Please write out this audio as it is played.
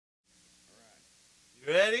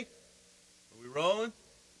ready? Are we rolling?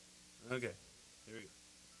 Okay, here we go.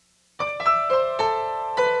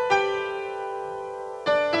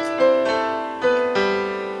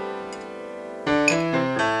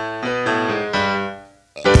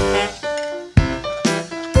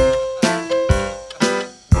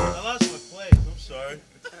 I lost my place. I'm sorry.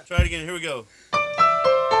 Try it again. Here we go.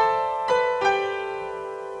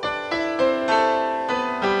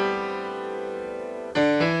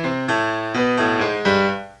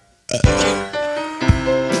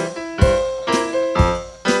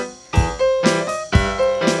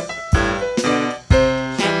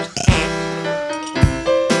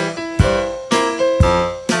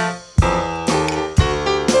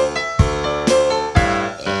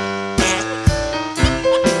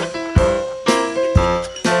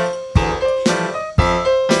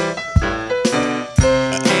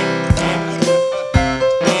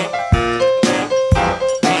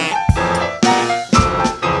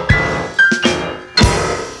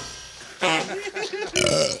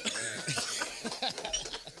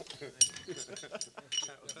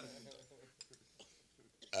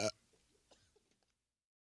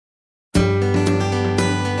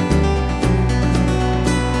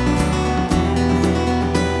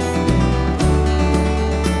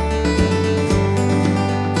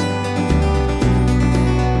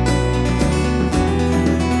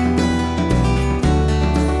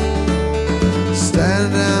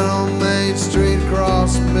 Standing down on Main Street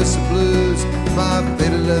across Mississippi Blues, my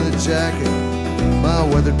faded leather jacket, my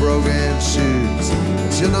weathered brogan shoes. The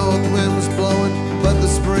chill north wind was blowing, but the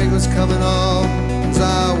spring was coming on. As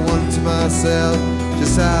I wondered to myself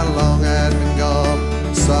just how long I had been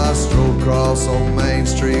gone. So I strolled across on Main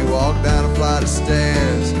Street, walked down a flight of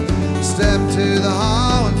stairs, stepped to the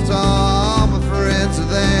hall and saw all my friends are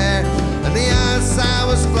there. And the outside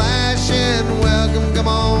was flashing, welcome, come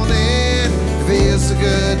on in. It feels so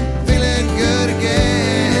good, feeling good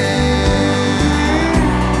again.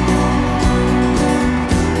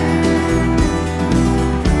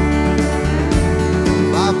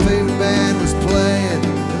 My favorite band was playing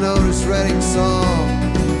an Otis Redding song.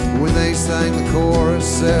 When they sang the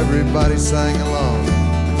chorus, everybody sang along.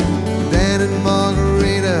 Dan and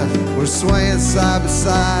Margarita were swaying side by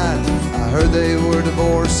side. I heard they were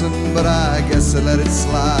divorcing, but I guess they let it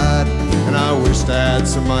slide. And I wished I had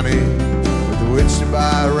some money with which to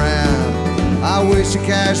buy a round. I wish I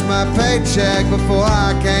cashed my paycheck before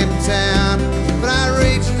I came to town. But I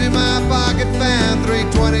reached into my pocket, found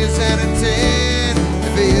 320s and a 10.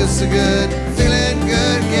 It feels so good, feeling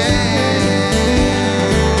good again.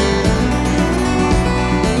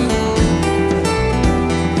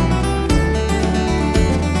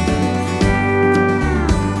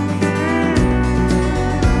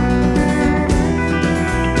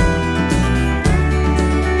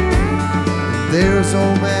 There's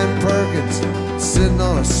old man Perkins sitting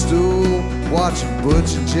on a stool, watching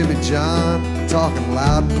Butch and Jimmy John talking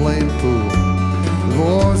loud and playing pool. The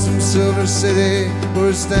boys from Silver City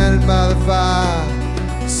were standing by the fire,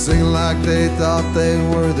 singing like they thought they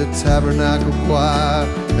were the Tabernacle Choir.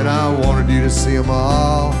 And I wanted you to see them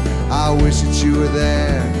all, I wish that you were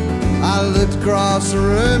there. I looked across the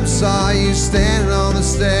room, saw you standing on the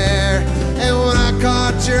stair. And when I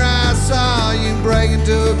caught your eye, saw you break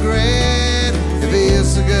into a grin. It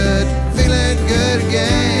feels so good, feeling good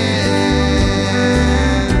again.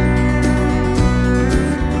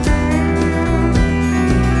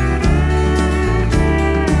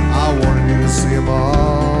 I wanted you to see them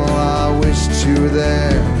all, I wish that you were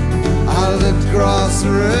there. I looked across the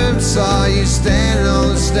room, saw you standing on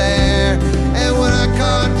the stair. And when I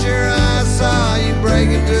caught your eye, saw you break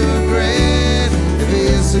into a grin. It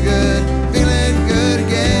feels so good, feeling good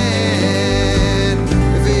again.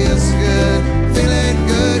 It feels so good, feeling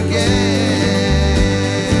good again.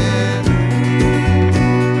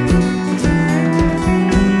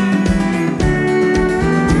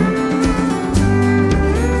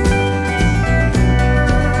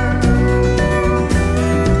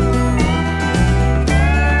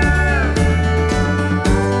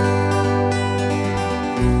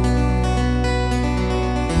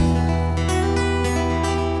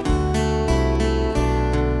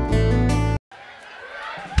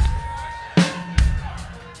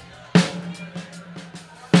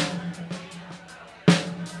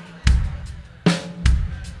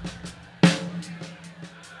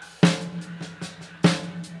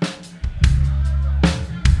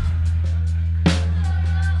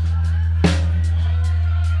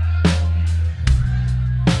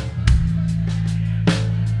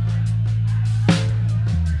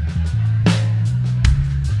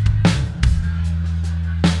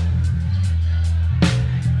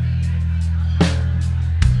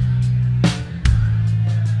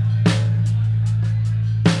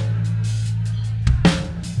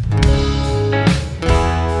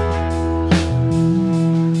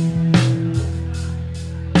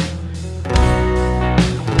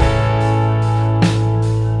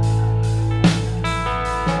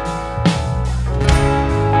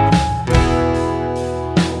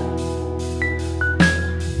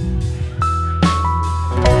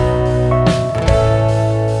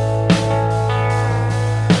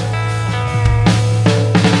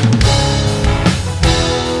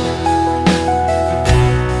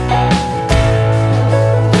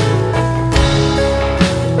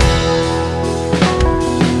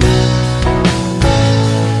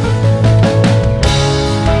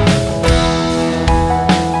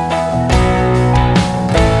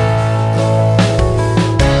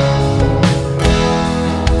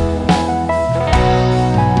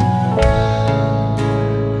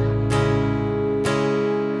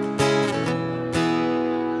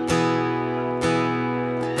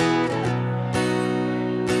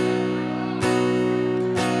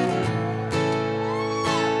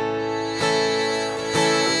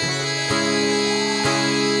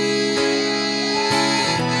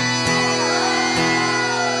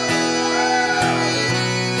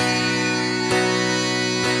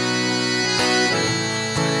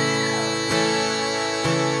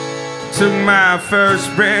 took my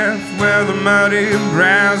first breath where the muddy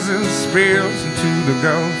Brazos spills into the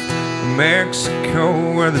Gulf of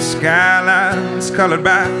Mexico, where the skyline's colored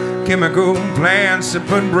by chemical plants that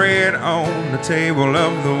put bread on the table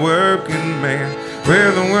of the working man,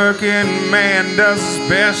 where the working man does his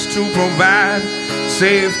best to provide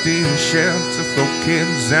safety and shelter for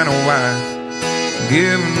kids and a wife,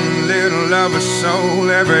 giving a little of his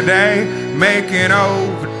soul every day, making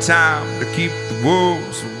overtime to keep the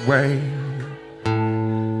wolves away.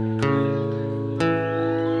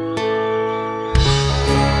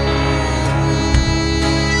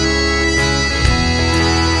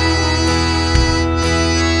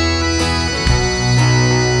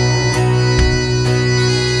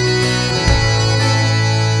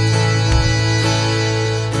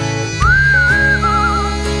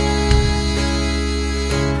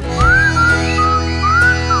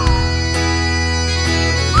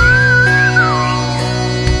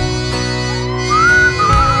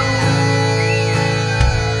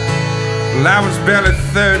 Well, I was barely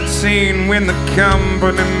 13 when the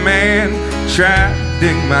company man tried to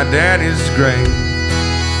dig my daddy's grave.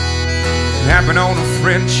 It happened on a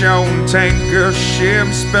French-owned tanker ship,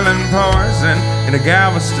 spilling poison in a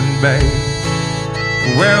Galveston Bay.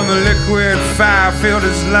 Well, the liquid fire filled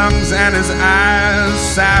his lungs and his eyes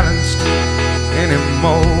silenced any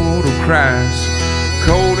mortal cries.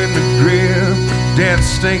 Cold in the grip of death's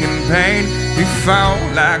stinging pain, he fought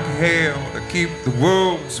like hell to keep the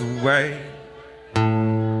wolves away.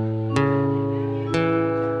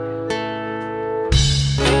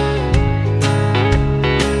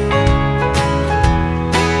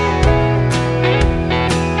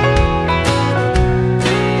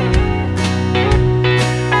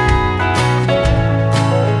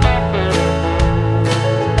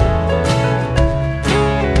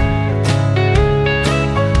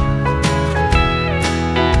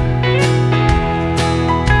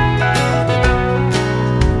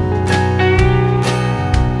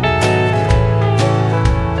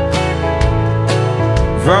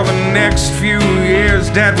 For the next few years,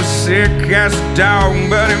 Dad was sick as a dog,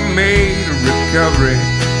 but he made a recovery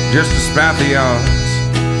just despite the odds.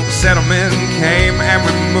 The settlement came and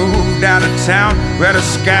we moved out of town where the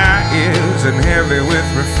sky is and heavy with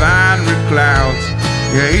refinery clouds.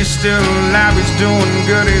 Yeah, he's still alive, he's doing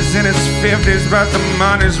good, he's in his 50s, but the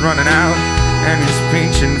money's running out and he's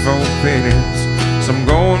pinching for pennies. So I'm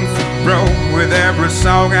going for broke with every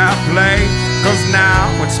song I play, 'cause now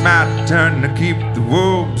it's my turn to keep the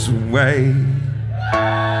wolves away.